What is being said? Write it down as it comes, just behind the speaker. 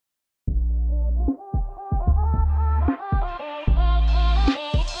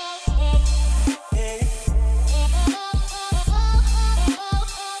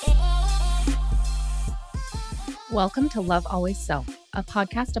Welcome to Love Always Self, a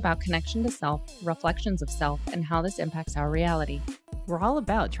podcast about connection to self, reflections of self, and how this impacts our reality. We're all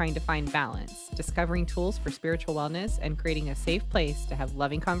about trying to find balance, discovering tools for spiritual wellness, and creating a safe place to have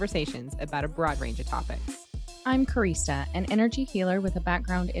loving conversations about a broad range of topics. I'm Karista, an energy healer with a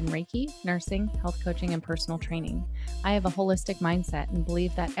background in Reiki, nursing, health coaching, and personal training. I have a holistic mindset and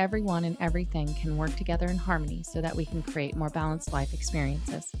believe that everyone and everything can work together in harmony so that we can create more balanced life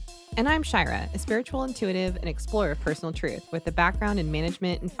experiences. And I'm Shira, a spiritual intuitive and explorer of personal truth with a background in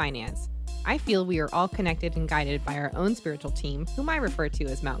management and finance. I feel we are all connected and guided by our own spiritual team, whom I refer to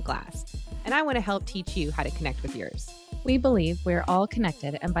as Mount Glass, and I want to help teach you how to connect with yours. We believe we're all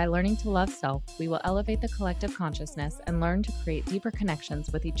connected, and by learning to love self, we will elevate the collective consciousness and learn to create deeper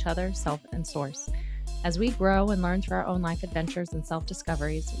connections with each other, self, and source. As we grow and learn through our own life adventures and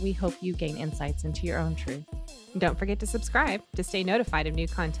self-discoveries, we hope you gain insights into your own truth. Don't forget to subscribe to stay notified of new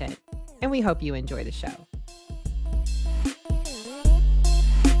content, and we hope you enjoy the show.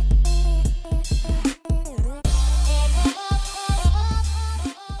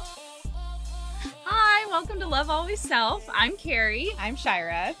 Welcome to Love Always Self. I'm Carrie. I'm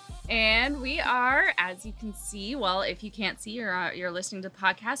Shira. And we are, as you can see, well, if you can't see, you're listening to the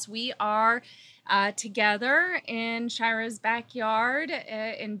podcast, we are together in Shira's backyard,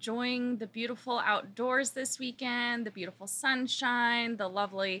 enjoying the beautiful outdoors this weekend, the beautiful sunshine, the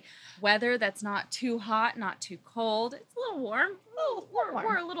lovely weather that's not too hot, not too cold. It's a little warm.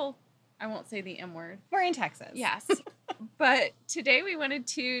 We're a little, I won't say the M word. We're in Texas. Yes. But today we wanted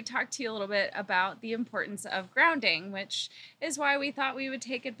to talk to you a little bit about the importance of grounding, which is why we thought we would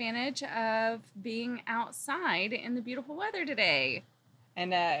take advantage of being outside in the beautiful weather today.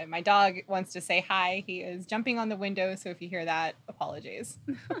 And my dog wants to say hi. He is jumping on the window, so if you hear that, apologies.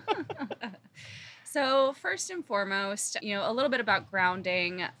 So first and foremost, a little bit about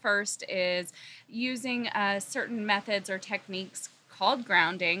grounding. First is using certain methods or techniques called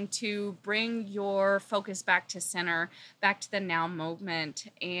grounding to bring your focus back to center, back to the now moment.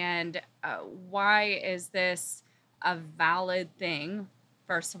 And why is this a valid thing,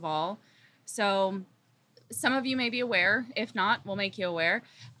 first of all? So some of you may be aware. If not, we'll make you aware.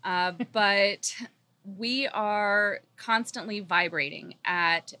 But we are constantly vibrating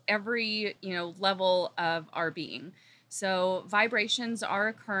at every, level of our being. So vibrations are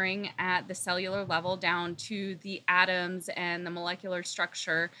occurring at the cellular level down to the atoms and the molecular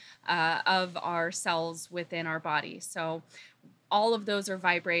structure of our cells within our body. So all of those are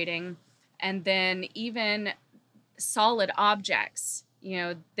vibrating. And then even solid objects,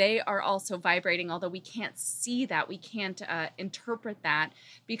 they are also vibrating, although we can't see that. We can't interpret that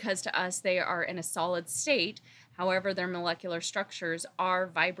because to us they are in a solid state. However, their molecular structures are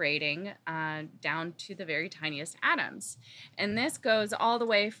vibrating down to the very tiniest atoms. And this goes all the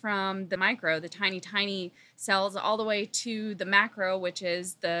way from the micro, the tiny cells, all the way to the macro, which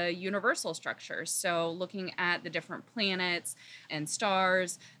is the universal structures. So looking at the different planets and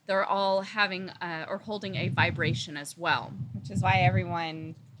stars, they're all having or holding a vibration as well. Which is why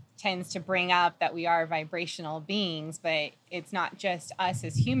everyone tends to bring up that we are vibrational beings, but it's not just us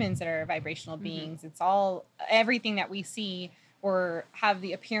as humans that are vibrational beings. It's everything that we see or have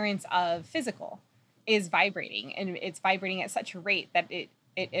the appearance of physical is vibrating, and it's vibrating at such a rate that it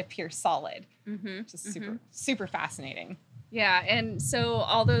appears solid. Which is super fascinating. Yeah, and so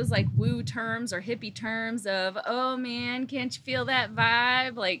all those like woo terms or hippie terms of, oh man, can't you feel that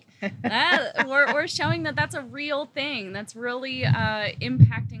vibe? Like that, we're showing that that's a real thing. That's really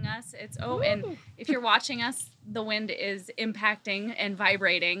impacting us. And if you're watching us, the wind is impacting and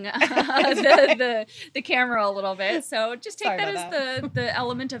vibrating the camera a little bit. So just take that as the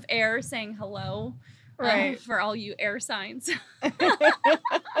element of air saying hello, right? For all you air signs.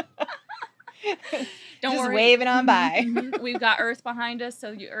 Don't worry. Waving on by. We've got earth behind us,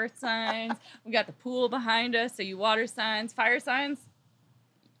 so you earth signs. We got the pool behind us, so you water signs, fire signs.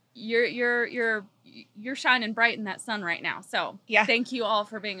 You're shining bright in that sun right now. So yeah. Thank you all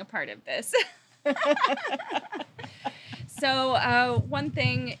for being a part of this. So one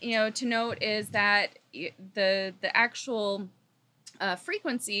thing to note is that the actual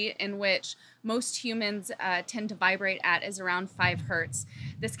frequency in which most humans tend to vibrate at is around 5 hertz.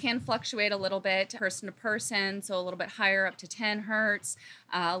 This can fluctuate a little bit person to person, so a little bit higher up to 10 hertz,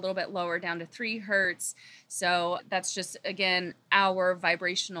 a little bit lower down to 3 hertz. So that's just, again, our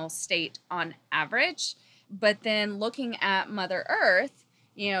vibrational state on average. But then looking at Mother Earth,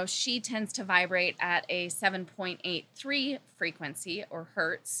 she tends to vibrate at a 7.83 frequency or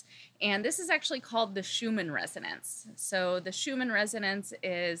hertz. And this is actually called the Schumann resonance. So the Schumann resonance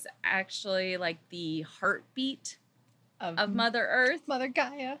is actually like the heartbeat of Mother Earth. Mother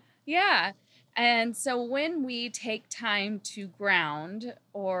Gaia. Yeah. And so when we take time to ground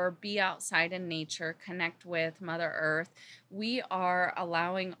or be outside in nature, connect with Mother Earth, we are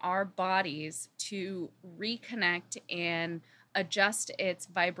allowing our bodies to reconnect and adjust its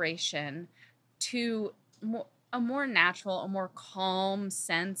vibration to a more natural, a more calm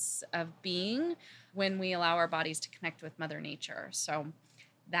sense of being when we allow our bodies to connect with Mother Nature. So,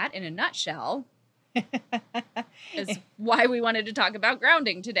 that in a nutshell is why we wanted to talk about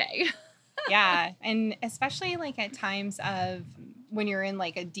grounding today. Yeah. And especially like at times of when you're in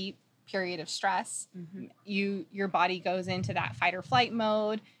like a deep period of stress, your body goes into that fight or flight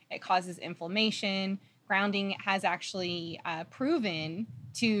mode. It causes inflammation. Grounding has actually proven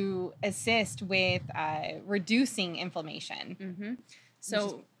to assist with reducing inflammation.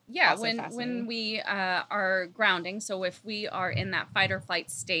 So yeah, when we are grounding, so if we are in that fight or flight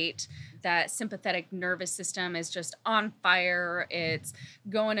state, that sympathetic nervous system is just on fire. It's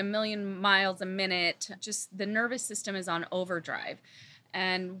going a million miles a minute. Just the nervous system is on overdrive.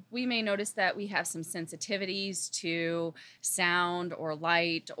 And we may notice that we have some sensitivities to sound or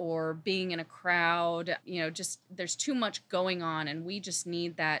light or being in a crowd. Just there's too much going on, and we just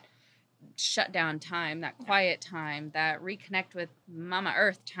need that shutdown time, that quiet time, that reconnect with Mama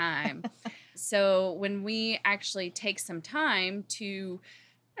Earth time. So when we actually take some time to,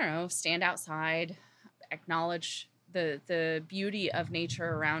 I don't know, stand outside, acknowledge the beauty of nature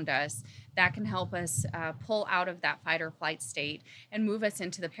around us, that can help us pull out of that fight or flight state and move us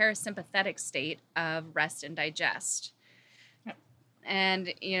into the parasympathetic state of rest and digest. Yep.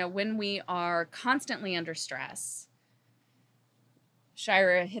 And, when we are constantly under stress,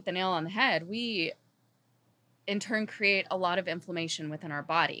 Shira hit the nail on the head. We, in turn, create a lot of inflammation within our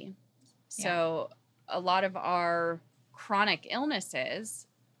body. So a lot of our chronic illnesses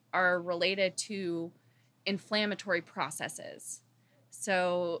are related to inflammatory processes.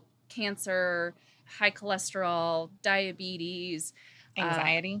 So cancer, high cholesterol, diabetes,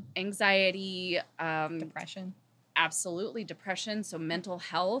 anxiety, depression. Absolutely, depression. So mental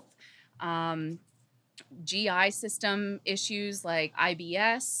health, GI system issues like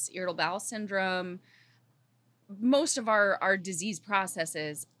IBS, irritable bowel syndrome. Most of our disease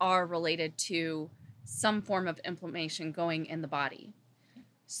processes are related to some form of inflammation going in the body.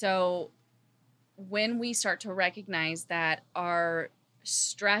 So when we start to recognize that our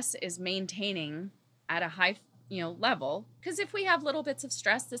stress is maintaining at a high level, because if we have little bits of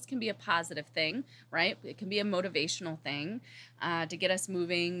stress, this can be a positive thing, right? It can be a motivational thing to get us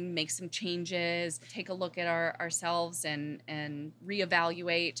moving, make some changes, take a look at ourselves and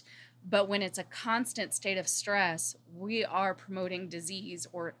reevaluate. But when it's a constant state of stress, we are promoting disease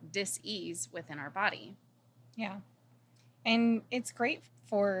or dis-ease within our body. Yeah. And it's great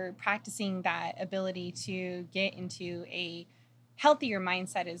for practicing that ability to get into a healthier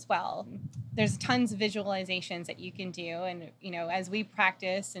mindset as well. There's tons of visualizations that you can do. And, as we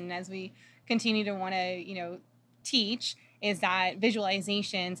practice and as we continue to want to, teach, is that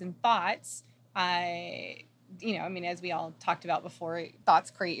visualizations and thoughts, as we all talked about before, thoughts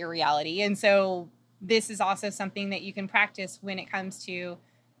create your reality. And so this is also something that you can practice when it comes to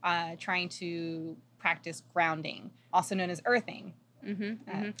trying to practice grounding, also known as earthing.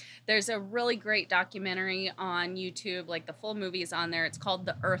 There's a really great documentary on YouTube, like the full movie is on there. It's called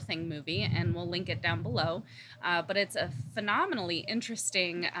The Earthing Movie, and we'll link it down below. But it's a phenomenally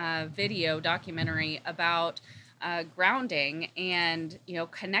interesting video documentary about grounding and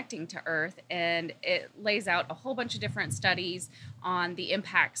connecting to Earth, and it lays out a whole bunch of different studies on the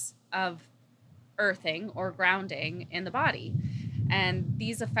impacts of earthing or grounding in the body. And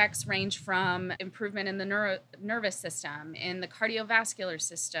these effects range from improvement in the nervous system, in the cardiovascular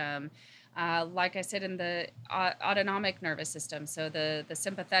system, like I said, in the autonomic nervous system, so the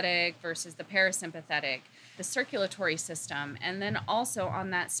sympathetic versus the parasympathetic, the circulatory system, and then also on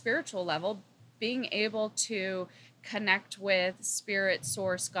that spiritual level, being able to connect with spirit,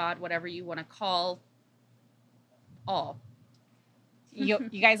 source, God, whatever you want to call all. You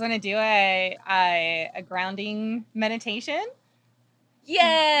guys want to do a grounding meditation?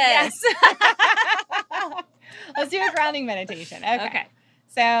 Yes. Let's do a grounding meditation. Okay.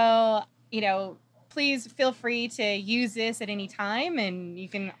 So, please feel free to use this at any time, and you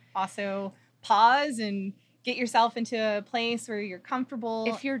can also pause and get yourself into a place where you're comfortable.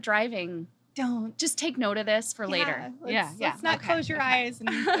 If you're driving, don't just take note of this for later. Let's not close your eyes and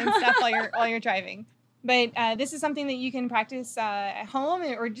stuff while you're driving. But this is something that you can practice at home,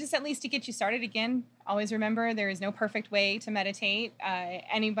 or just at least to get you started. Again, always remember there is no perfect way to meditate.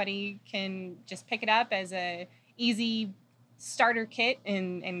 Anybody can just pick it up as a easy starter kit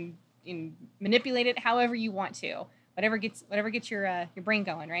and manipulate it however you want to. Whatever gets your brain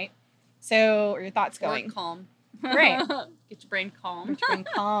going, right? So, are your thoughts Or going? calm. Right. Get your brain calm. Get your brain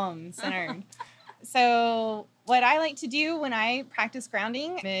calm, centered. So, what I like to do when I practice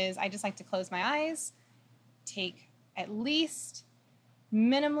grounding is I just like to close my eyes, take at least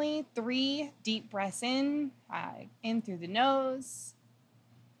minimally 3 deep breaths in through the nose,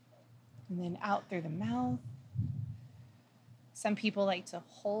 and then out through the mouth. Some people like to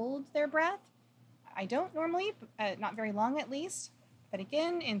hold their breath. I don't normally, not very long at least. But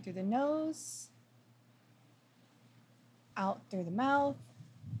again, in through the nose, out through the mouth.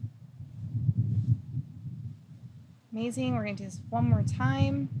 Amazing. We're going to do this one more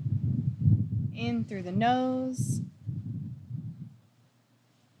time. In through the nose.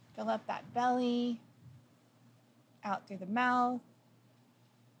 Fill up that belly. Out through the mouth.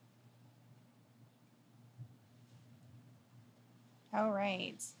 All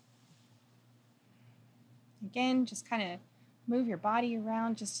right. Again, just kind of move your body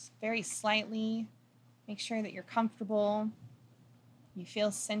around just very slightly. Make sure that you're comfortable. You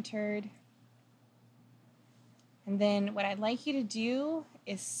feel centered. And then what I'd like you to do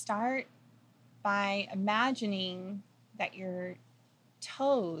is start by imagining that your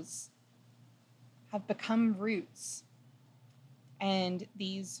toes have become roots. And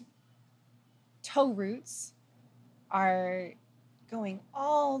these toe roots are going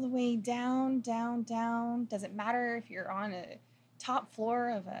all the way down, down, down. Doesn't matter if you're on a top floor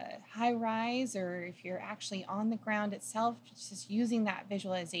of a high rise or if you're actually on the ground itself, just using that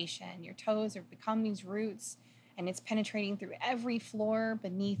visualization. Your toes have become these roots, and it's penetrating through every floor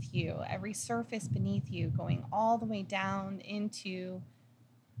beneath you, every surface beneath you, going all the way down into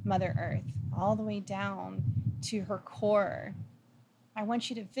Mother Earth, all the way down to her core. I want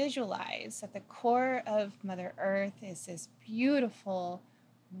you to visualize that the core of Mother Earth is this beautiful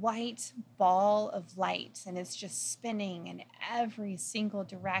white ball of light, and it's just spinning in every single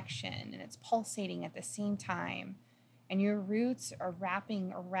direction, and it's pulsating at the same time. And your roots are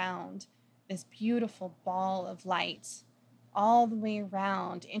wrapping around this beautiful ball of light all the way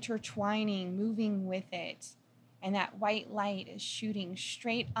around, intertwining, moving with it. And that white light is shooting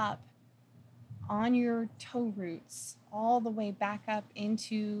straight up on your toe roots, all the way back up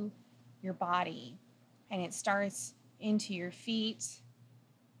into your body. And it starts into your feet,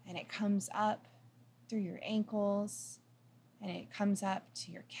 and it comes up through your ankles, and it comes up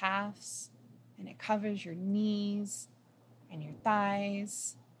to your calves, and it covers your knees and your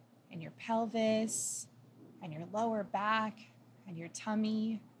thighs and your pelvis and your lower back and your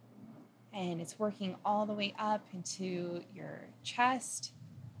tummy. And it's working all the way up into your chest,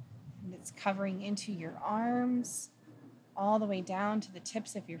 and it's covering into your arms, all the way down to the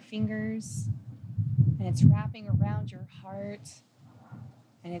tips of your fingers. And it's wrapping around your heart,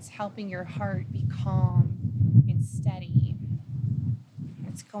 and it's helping your heart be calm and steady.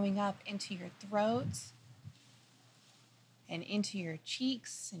 It's going up into your throat and into your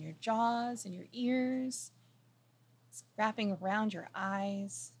cheeks and your jaws and your ears. It's wrapping around your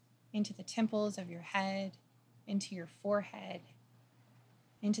eyes, into the temples of your head, into your forehead,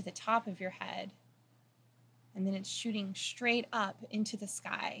 into the top of your head. And then it's shooting straight up into the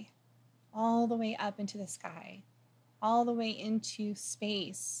sky, all the way up into the sky, all the way into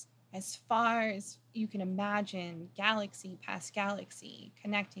space, as far as you can imagine, galaxy past galaxy,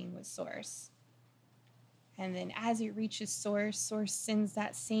 connecting with Source. And then as it reaches Source, Source sends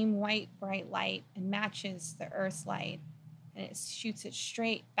that same white, bright light and matches the Earth's light, and it shoots it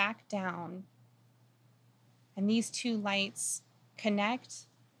straight back down. And these two lights connect,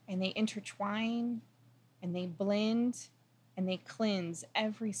 and they intertwine, and they blend, and they cleanse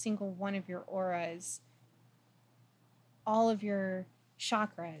every single one of your auras, all of your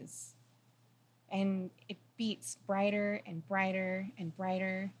chakras. And it beats brighter and brighter and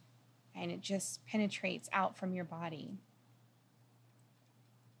brighter, and it just penetrates out from your body.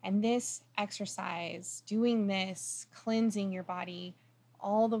 And this exercise, doing this, cleansing your body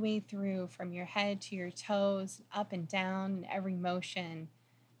all the way through from your head to your toes, up and down in every motion,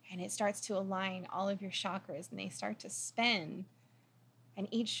 and it starts to align all of your chakras, and they start to spin, and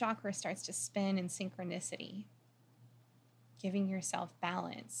each chakra starts to spin in synchronicity, giving yourself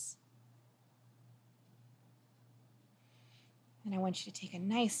balance. And I want you to take a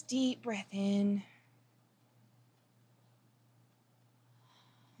nice deep breath in,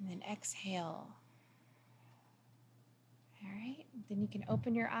 and then exhale. All right, then you can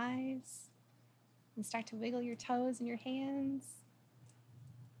open your eyes and start to wiggle your toes and your hands.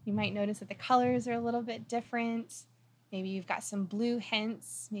 You might notice that the colors are a little bit different. Maybe you've got some blue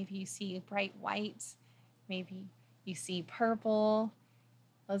hints. Maybe you see bright white. Maybe you see purple.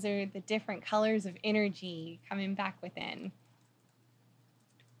 Those are the different colors of energy coming back within.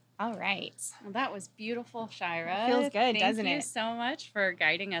 All right. Well, that was beautiful, Shira. Feels good, doesn't Thank you it? so much for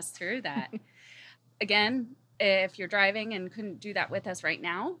guiding us through that. Again, if you're driving and couldn't do that with us right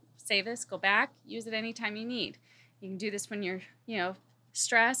now, save this, go back, use it anytime you need. You can do this when you're,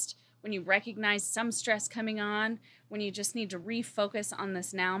 stressed, when you recognize some stress coming on, when you just need to refocus on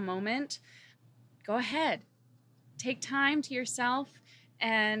this now moment. Go ahead. Take time to yourself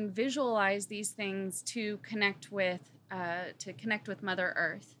and visualize these things to connect with Mother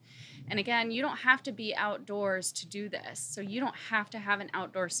Earth. And again, you don't have to be outdoors to do this. So you don't have to have an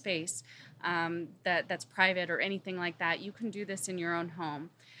outdoor space that's private or anything like that. You can do this in your own home.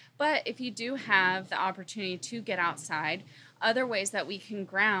 But if you do have the opportunity to get outside, other ways that we can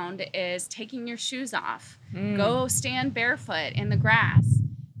ground is taking your shoes off. Go stand barefoot in the grass.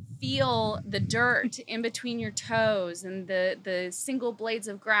 Feel the dirt in between your toes and the single blades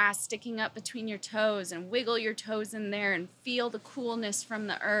of grass sticking up between your toes, and wiggle your toes in there and feel the coolness from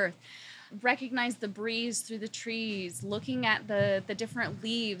the earth. Recognize the breeze through the trees, looking at the different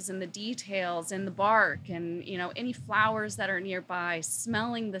leaves and the details in the bark and, any flowers that are nearby,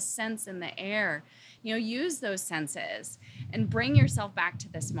 smelling the scents in the air. Use those senses and bring yourself back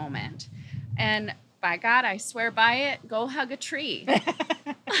to this moment. And by God, I swear by it, go hug a tree.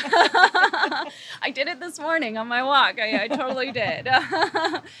 I did it this morning on my walk. I totally did.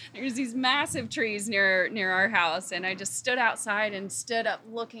 There's these massive trees near our house, and I just stood outside and stood up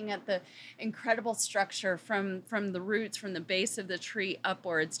looking at the incredible structure from the roots, from the base of the tree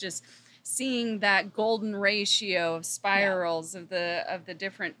upwards, just seeing that golden ratio of spirals of the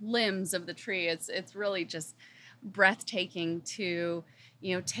different limbs of the tree. It's really just breathtaking to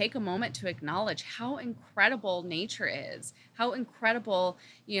take a moment to acknowledge how incredible nature is, how incredible,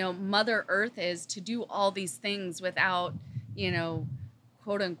 Mother Earth is to do all these things without,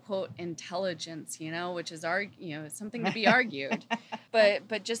 quote unquote intelligence, which is something to be argued,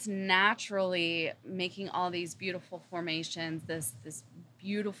 but just naturally making all these beautiful formations, this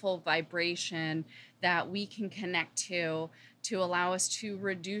beautiful vibration that we can connect to allow us to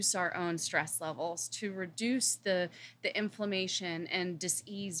reduce our own stress levels, to reduce the inflammation and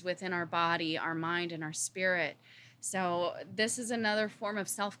dis-ease within our body, our mind, and our spirit. So this is another form of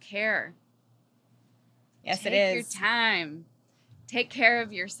self-care. Yes, it is. Take your time. Take care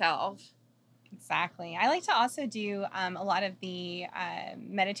of yourself. Exactly. I like to also do a lot of the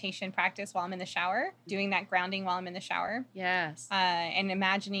meditation practice while I'm in the shower, doing that grounding while I'm in the shower. Yes. And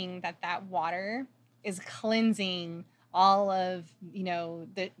imagining that water is cleansing all of,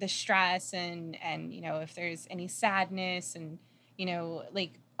 the stress and, if there's any sadness and,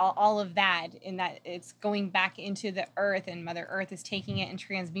 like all of that, and that it's going back into the earth, and Mother Earth is taking it and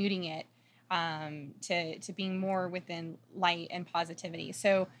transmuting it to being more within light and positivity.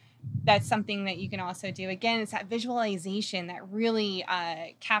 So that's something that you can also do. Again, it's that visualization that really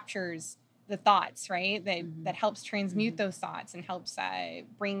captures the thoughts, right? That helps transmute those thoughts and helps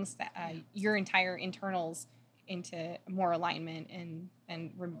brings your entire internals into more alignment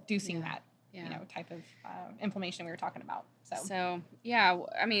and reducing that type of inflammation we were talking about. So yeah,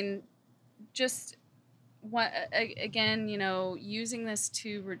 I mean, just what again, using this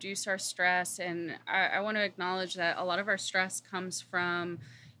to reduce our stress, and I want to acknowledge that a lot of our stress comes from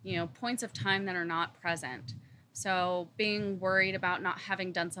points of time that are not present. So being worried about not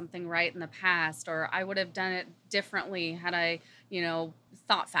having done something right in the past, or I would have done it differently had I,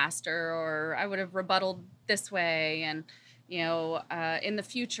 thought faster, or I would have rebutted this way. And, in the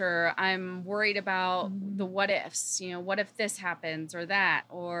future, I'm worried about the what ifs, what if this happens or that,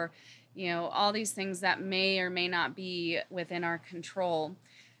 or, all these things that may or may not be within our control.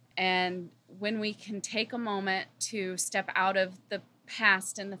 And when we can take a moment to step out of the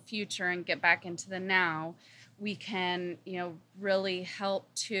past and the future and get back into the now, we can, really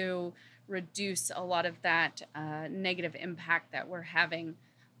help to reduce a lot of that negative impact that we're having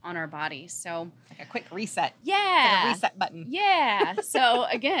on our body. So like a quick reset. Yeah. Like a reset button. Yeah. So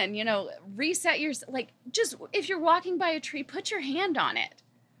again, reset your, just if you're walking by a tree, put your hand on it.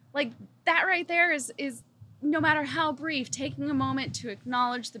 Like that right there is no matter how brief, taking a moment to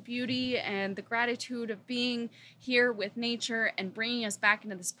acknowledge the beauty and the gratitude of being here with nature and bringing us back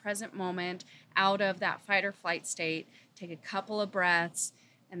into this present moment out of that fight or flight state. Take a couple of breaths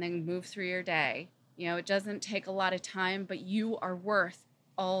and then move through your day. It doesn't take a lot of time, but you are worth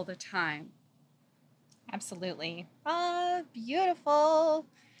all the time. Absolutely. Beautiful.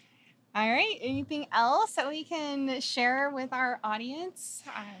 All right. Anything else that we can share with our audience?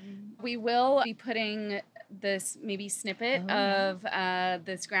 We will be putting this maybe snippet of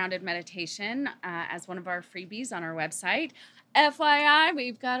this grounded meditation as one of our freebies on our website. FYI,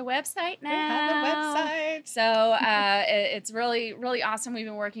 we've got a website now. We have a website. So it's really, really awesome. We've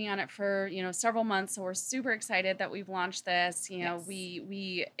been working on it for, several months. So we're super excited that we've launched this.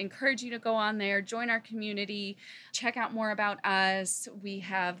 We encourage you to go on there, join our community, check out more about us. We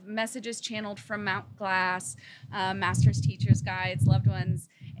have messages channeled from Mount Glass, masters, teachers, guides, loved ones,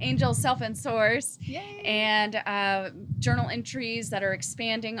 angels, self, and source. Yay. And journal entries that are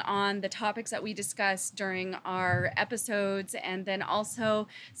expanding on the topics that we discussed during our episodes, and then also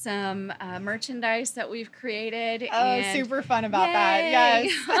some merchandise that we've creted. Oh, super fun about that.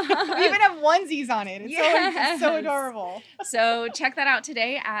 Yes. We even have onesies on it. It's so adorable. So check that out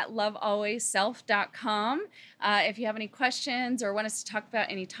today at lovealwaysself.com. If you have any questions or want us to talk about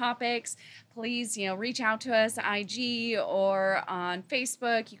any topics, please, reach out to us, IG or on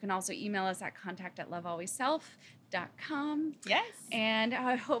Facebook. You can also email us at contact@lovealwaysself.com. Yes. And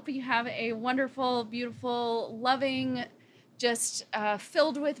I hope you have a wonderful, beautiful, loving, just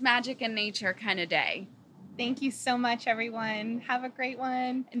filled with magic and nature kind of day. Thank you so much, everyone. Have a great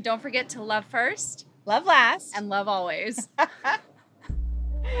one. And don't forget to love first, love last, and love always.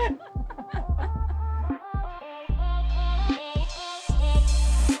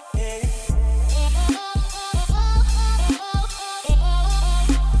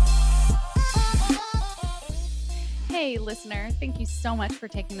 Hey, listener, thank you so much for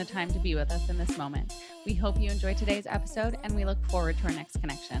taking the time to be with us in this moment. We hope you enjoyed today's episode, and we look forward to our next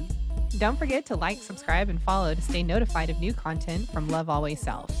connection. Don't forget to like, subscribe, and follow to stay notified of new content from Love Always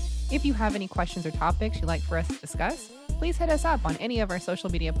Self. If you have any questions or topics you'd like for us to discuss, please hit us up on any of our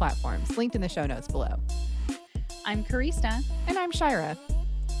social media platforms linked in the show notes below. I'm Karista. And I'm Shira.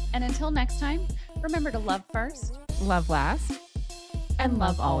 And until next time, remember to love first, love last, and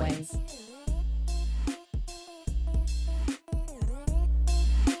love always.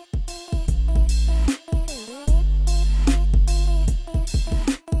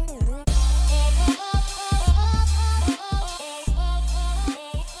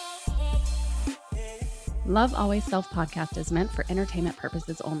 Love Always Self podcast is meant for entertainment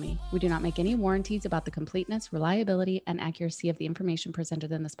purposes only. We do not make any warranties about the completeness, reliability, and accuracy of the information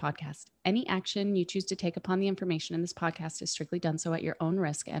presented in this podcast. Any action you choose to take upon the information in this podcast is strictly done so at your own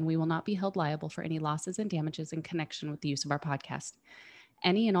risk, and we will not be held liable for any losses and damages in connection with the use of our podcast.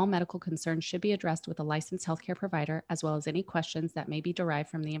 Any and all medical concerns should be addressed with a licensed healthcare provider, as well as any questions that may be derived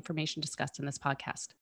from the information discussed in this podcast.